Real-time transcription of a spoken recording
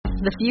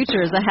The future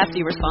is a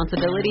hefty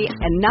responsibility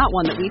and not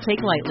one that we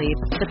take lightly.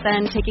 But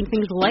then taking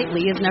things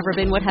lightly has never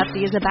been what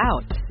Hefty is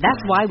about.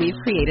 That's why we've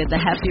created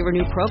the Hefty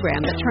Renew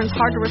program that turns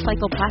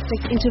hard-to-recycle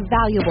plastics into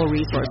valuable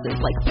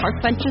resources like park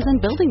benches and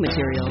building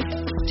materials.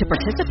 To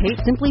participate,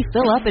 simply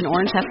fill up an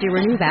orange Hefty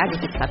Renew bag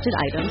with accepted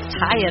items,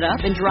 tie it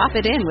up, and drop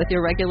it in with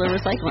your regular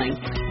recycling.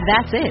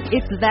 That's it.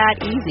 It's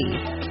that easy.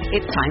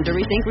 It's time to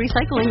rethink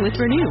recycling with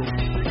Renew.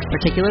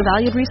 Particular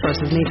valued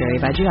resources may vary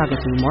by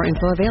geography. More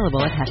info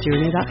available at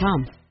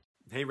heftyrenew.com.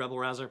 Hey Rebel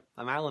Rouser,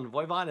 I'm Alan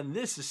Voivod, and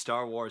this is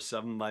Star Wars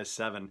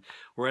 7x7.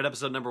 We're at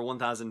episode number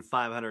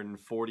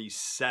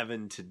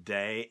 1547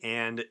 today,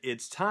 and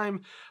it's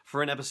time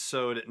for an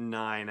episode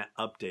 9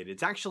 update.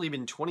 It's actually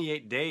been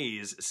 28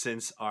 days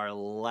since our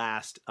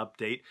last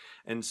update,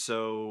 and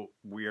so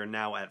we are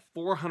now at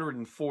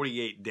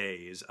 448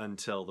 days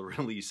until the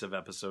release of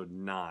episode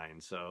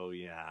 9. So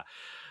yeah,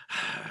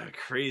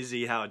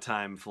 crazy how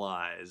time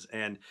flies.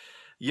 And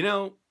you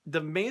know, the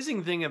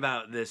amazing thing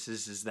about this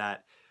is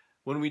that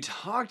when we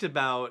talked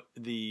about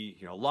the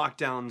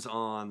lockdowns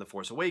on The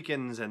Force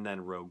Awakens and then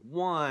Rogue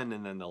One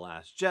and then The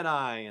Last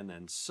Jedi and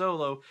then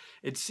Solo,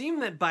 it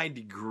seemed that by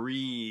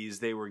degrees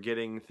they were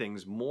getting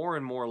things more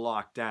and more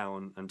locked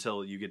down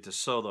until you get to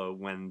Solo,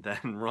 when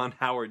then Ron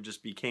Howard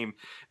just became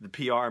the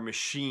PR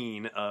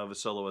machine of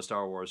Solo, a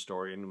Star Wars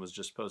story, and was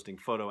just posting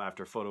photo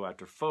after photo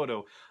after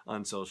photo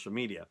on social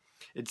media.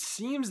 It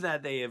seems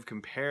that they have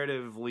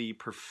comparatively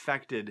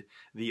perfected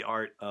the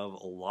art of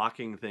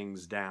locking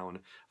things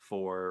down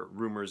for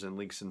rumors and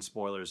leaks and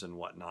spoilers and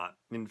whatnot.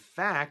 In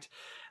fact,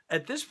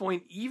 at this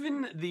point,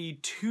 even the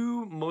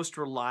two most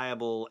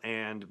reliable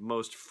and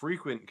most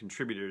frequent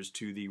contributors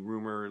to the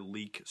rumor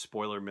leak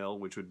spoiler mill,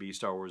 which would be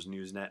Star Wars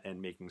Newsnet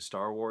and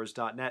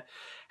MakingStarWars.net,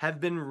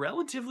 have been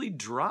relatively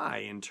dry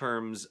in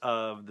terms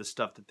of the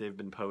stuff that they've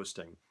been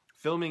posting.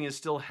 Filming is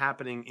still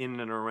happening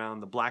in and around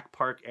the Black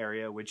Park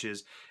area, which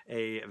is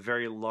a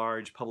very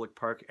large public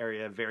park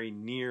area very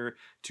near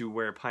to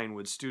where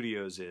Pinewood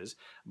Studios is.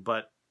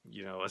 But,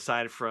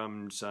 aside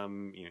from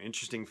some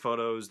interesting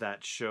photos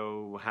that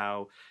show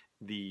how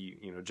the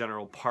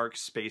general park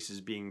space is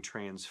being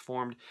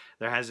transformed,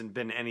 there hasn't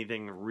been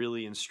anything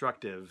really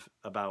instructive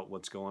about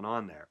what's going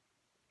on there.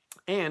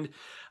 And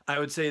I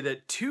would say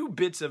that two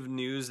bits of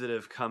news that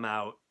have come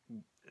out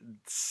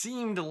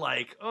seemed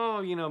like,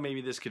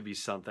 maybe this could be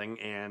something,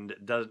 and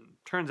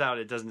turns out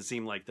it doesn't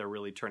seem like they're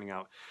really turning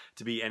out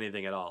to be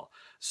anything at all.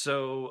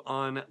 So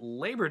on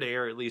Labor Day,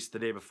 or at least the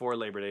day before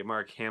Labor Day,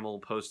 Mark Hamill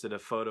posted a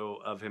photo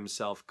of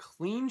himself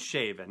clean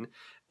shaven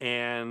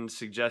and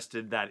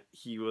suggested that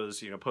he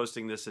was,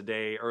 posting this a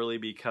day early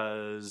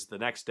because the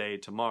next day,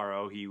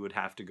 tomorrow, he would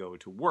have to go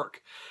to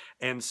work.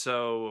 And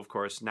so, of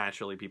course,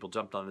 naturally people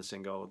jumped on this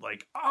and go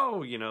like,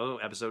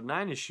 episode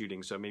 9 is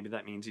shooting, so maybe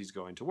that means he's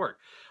going to work.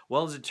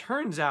 Well, as it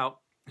turns out,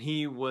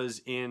 he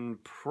was in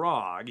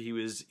Prague. He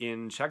was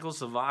in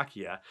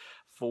Czechoslovakia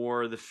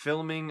for the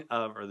filming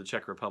of, or the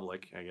Czech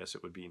Republic, I guess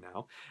it would be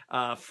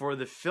now, for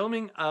the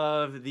filming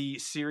of the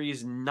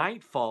series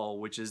Nightfall,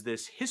 which is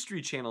this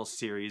History Channel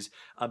series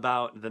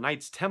about the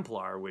Knights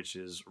Templar, which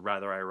is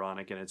rather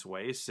ironic in its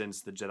way,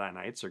 since the Jedi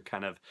Knights are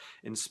kind of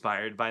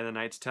inspired by the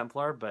Knights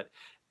Templar. But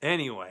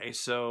anyway,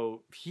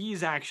 so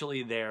he's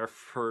actually there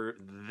for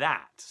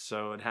that.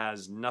 So it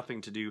has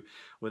nothing to do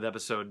with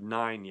episode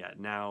 9 yet.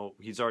 Now,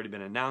 he's already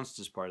been announced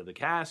as part of the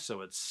cast,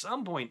 so at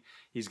some point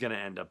he's going to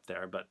end up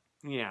there. But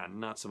yeah,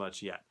 not so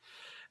much yet.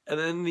 And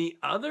then the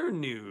other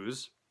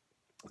news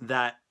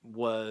that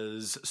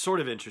was sort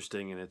of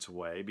interesting in its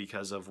way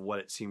because of what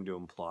it seemed to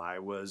imply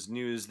was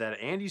news that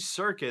Andy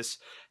Serkis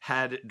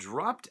had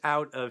dropped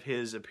out of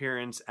his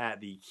appearance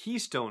at the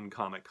Keystone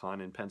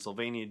Comic-Con in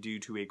Pennsylvania due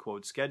to a,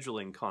 quote,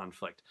 scheduling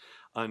conflict,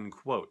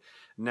 unquote.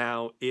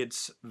 Now,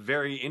 it's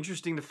very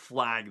interesting to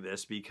flag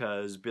this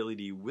because Billy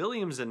D.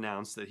 Williams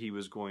announced that he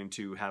was going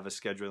to have a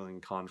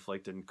scheduling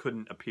conflict and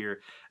couldn't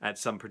appear at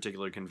some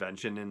particular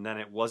convention, and then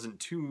it wasn't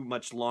too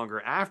much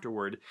longer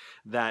afterward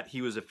that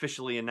he was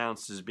officially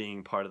announced as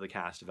being part of the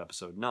cast of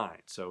episode 9.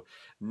 So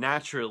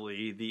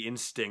naturally, the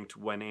instinct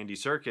when Andy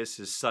Serkis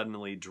is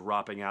suddenly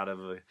dropping out of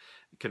a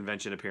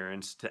convention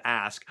appearance to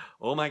ask,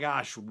 oh my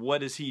gosh,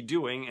 what is he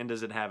doing, and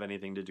does it have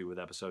anything to do with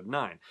episode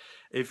 9?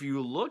 If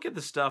you look at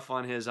the stuff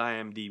on his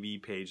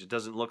IMDb page, it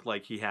doesn't look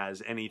like he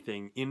has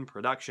anything in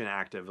production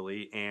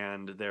actively,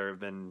 and there have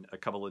been a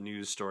couple of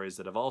news stories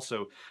that have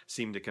also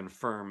seemed to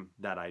confirm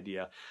that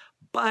idea.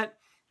 But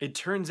it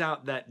turns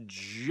out that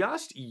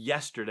just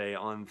yesterday,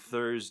 on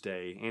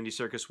Thursday, Andy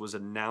Serkis was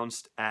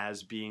announced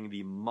as being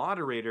the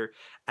moderator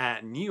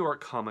at New York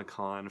Comic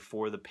Con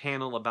for the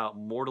panel about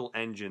Mortal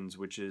Engines,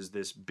 which is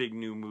this big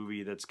new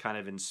movie that's kind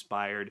of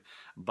inspired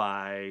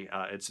by,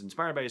 it's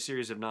inspired by a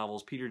series of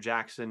novels. Peter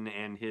Jackson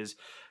and his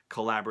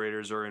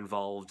collaborators are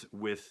involved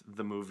with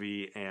the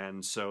movie,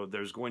 and so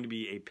there's going to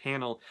be a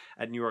panel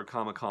at New York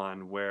Comic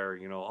Con where,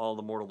 you know, all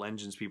the Mortal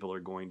Engines people are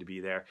going to be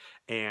there,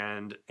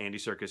 and Andy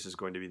Serkis is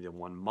going to be the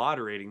one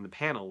moderating the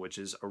panel, which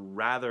is a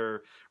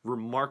rather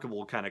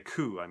remarkable kind of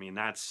coup. I mean,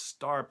 that's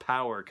star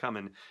power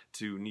coming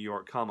to New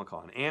York Comic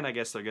Con, and I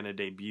guess they're going to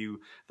debut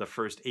the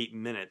first 8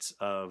 minutes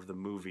of the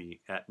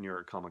movie at New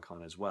York Comic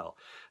Con as well.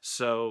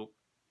 So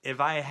if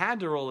I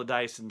had to roll the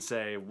dice and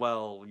say,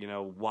 well, you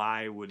know,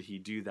 why would he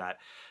do that?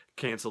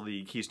 Cancel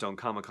the Keystone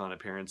Comic Con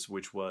appearance,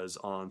 which was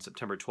on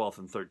September 12th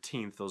and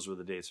 13th. Those were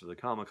the dates for the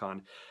Comic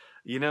Con.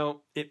 You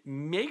know, it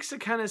makes a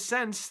kind of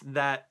sense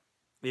that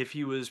if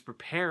he was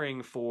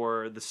preparing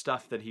for the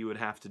stuff that he would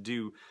have to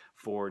do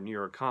for New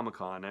York Comic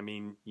Con, I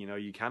mean, you know,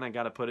 you kind of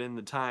got to put in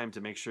the time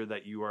to make sure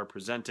that you are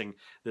presenting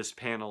this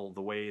panel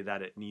the way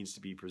that it needs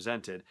to be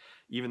presented,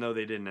 even though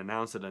they didn't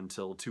announce it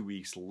until 2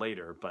 weeks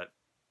later. But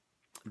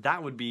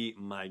that would be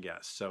my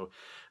guess. So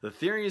the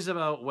theories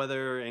about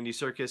whether Andy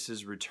Serkis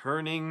is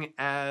returning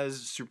as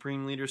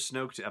Supreme Leader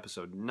Snoke to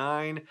Episode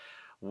 9,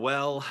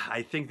 well,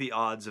 I think the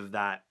odds of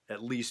that,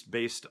 at least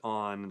based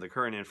on the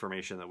current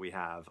information that we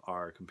have,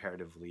 are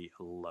comparatively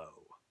low.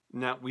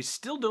 Now, we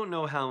still don't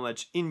know how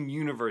much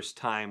in-universe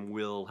time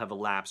will have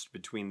elapsed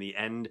between the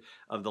end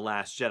of The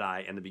Last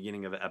Jedi and the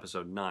beginning of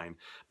Episode 9,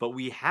 but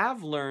we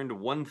have learned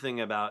one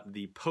thing about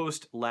the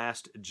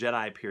post-Last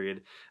Jedi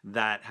period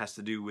that has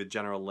to do with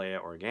General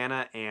Leia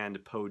Organa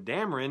and Poe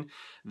Dameron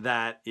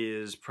that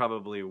is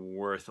probably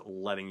worth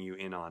letting you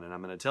in on, and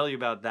I'm going to tell you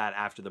about that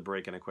after the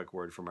break and a quick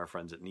word from our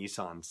friends at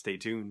Nissan. Stay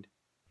tuned.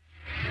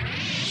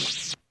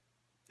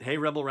 Hey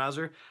Rebel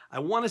Rouser, I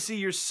want to see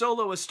your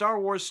Solo, a Star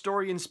Wars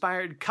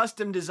story-inspired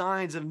custom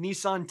designs of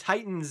Nissan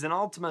Titans and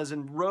Altimas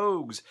and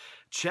Rogues.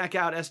 Check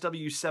out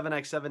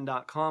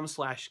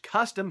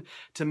sw7x7.com/custom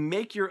to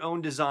make your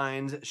own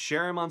designs,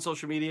 share them on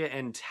social media,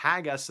 and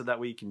tag us so that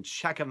we can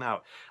check them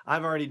out.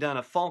 I've already done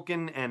a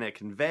Falcon and a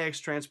Convex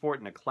Transport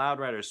and a Cloud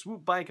Rider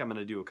swoop bike. I'm going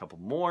to do a couple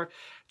more.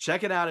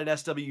 Check it out at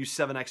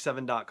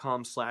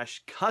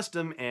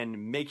sw7x7.com/custom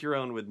and make your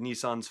own with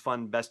Nissan's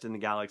fun Best in the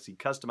Galaxy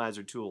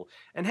customizer tool.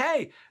 And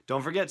hey,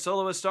 don't forget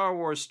Solo, a Star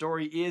Wars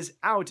story is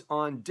out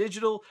on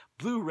digital,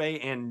 Blu-ray,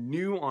 and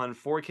new on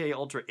 4K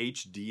Ultra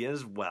HD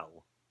as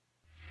well.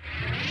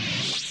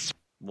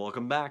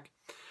 Welcome back.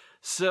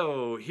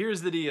 So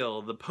here's the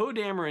deal. The Poe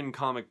Dameron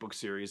comic book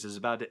series is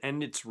about to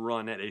end its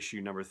run at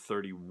issue number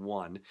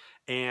 31,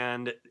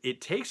 and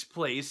it takes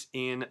place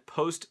in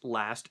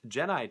post-Last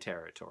Jedi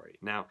territory.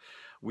 Now,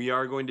 we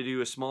are going to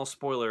do a small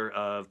spoiler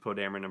of Poe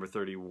Dameron number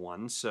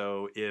 31,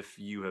 so if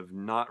you have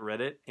not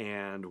read it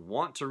and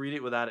want to read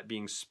it without it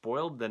being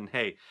spoiled, then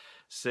hey,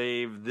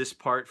 save this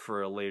part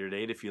for a later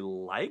date if you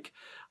like.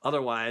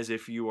 Otherwise,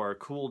 if you are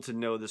cool to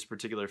know this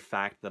particular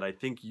fact that I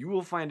think you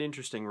will find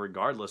interesting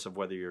regardless of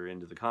whether you're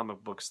into the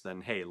comic books,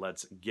 then hey,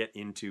 let's get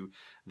into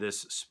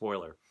this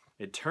spoiler.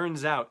 It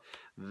turns out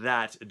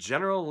that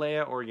General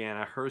Leia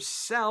Organa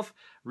herself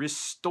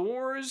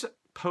restores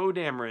Poe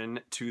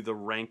Dameron to the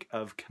rank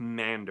of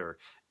commander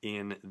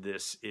in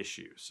this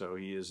issue. So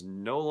he is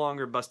no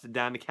longer busted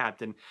down to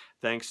captain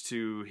thanks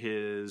to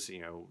his,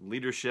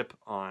 leadership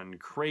on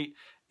Crate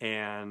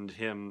and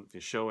him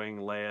showing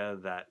Leia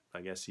that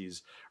I guess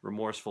he's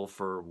remorseful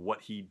for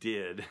what he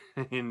did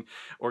in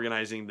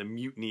organizing the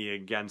mutiny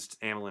against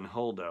Amilyn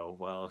Holdo.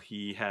 Well,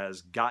 he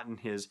has gotten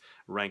his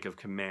rank of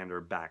commander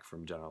back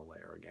from General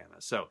Leia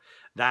Organa. So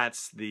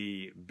that's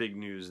the big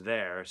news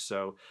there.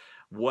 So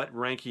what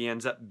rank he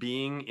ends up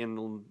being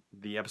in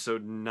the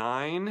episode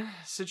 9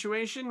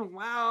 situation?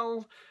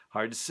 Well,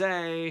 hard to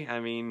say. I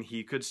mean,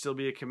 he could still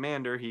be a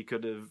commander. He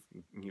could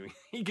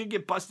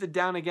get busted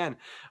down again.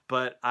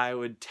 But I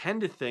would tend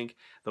to think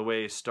the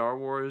way Star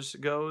Wars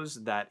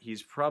goes that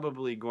he's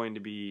probably going to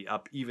be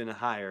up even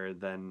higher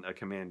than a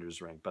commander's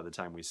rank by the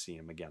time we see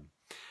him again.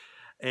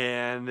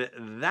 And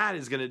that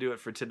is going to do it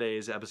for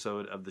today's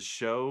episode of the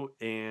show.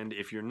 And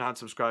if you're not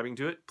subscribing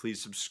to it, please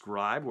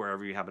subscribe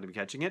wherever you happen to be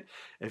catching it.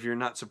 If you're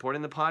not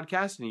supporting the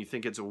podcast and you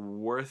think it's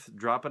worth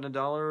dropping $1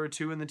 or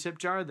 $2 in the tip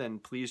jar, then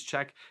please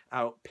check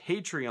out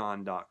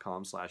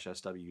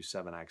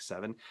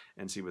patreon.com/SW7x7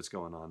 and see what's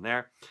going on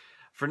there.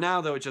 For now,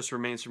 though, it just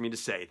remains for me to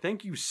say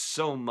thank you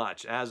so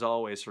much, as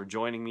always, for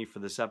joining me for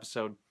this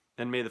episode.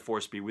 And may the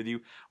Force be with you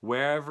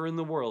wherever in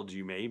the world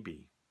you may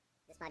be.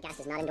 This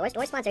podcast is not endorsed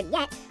or sponsored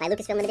yet by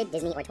Lucasfilm Limited,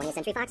 Disney, or 20th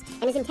Century Fox,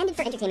 and is intended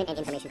for entertainment and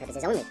information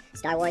purposes only.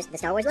 Star Wars, the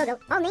Star Wars logo,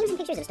 all names and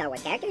pictures of Star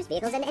Wars characters,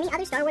 vehicles, and any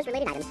other Star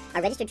Wars-related items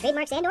are registered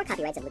trademarks and/or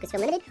copyrights of Lucasfilm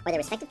Limited or their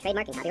respective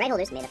trademark and copyright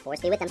holders. May the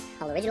Force be with them.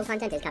 All original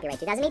content is copyright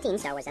 2018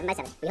 Star Wars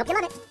 7x7. We hope you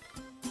love it.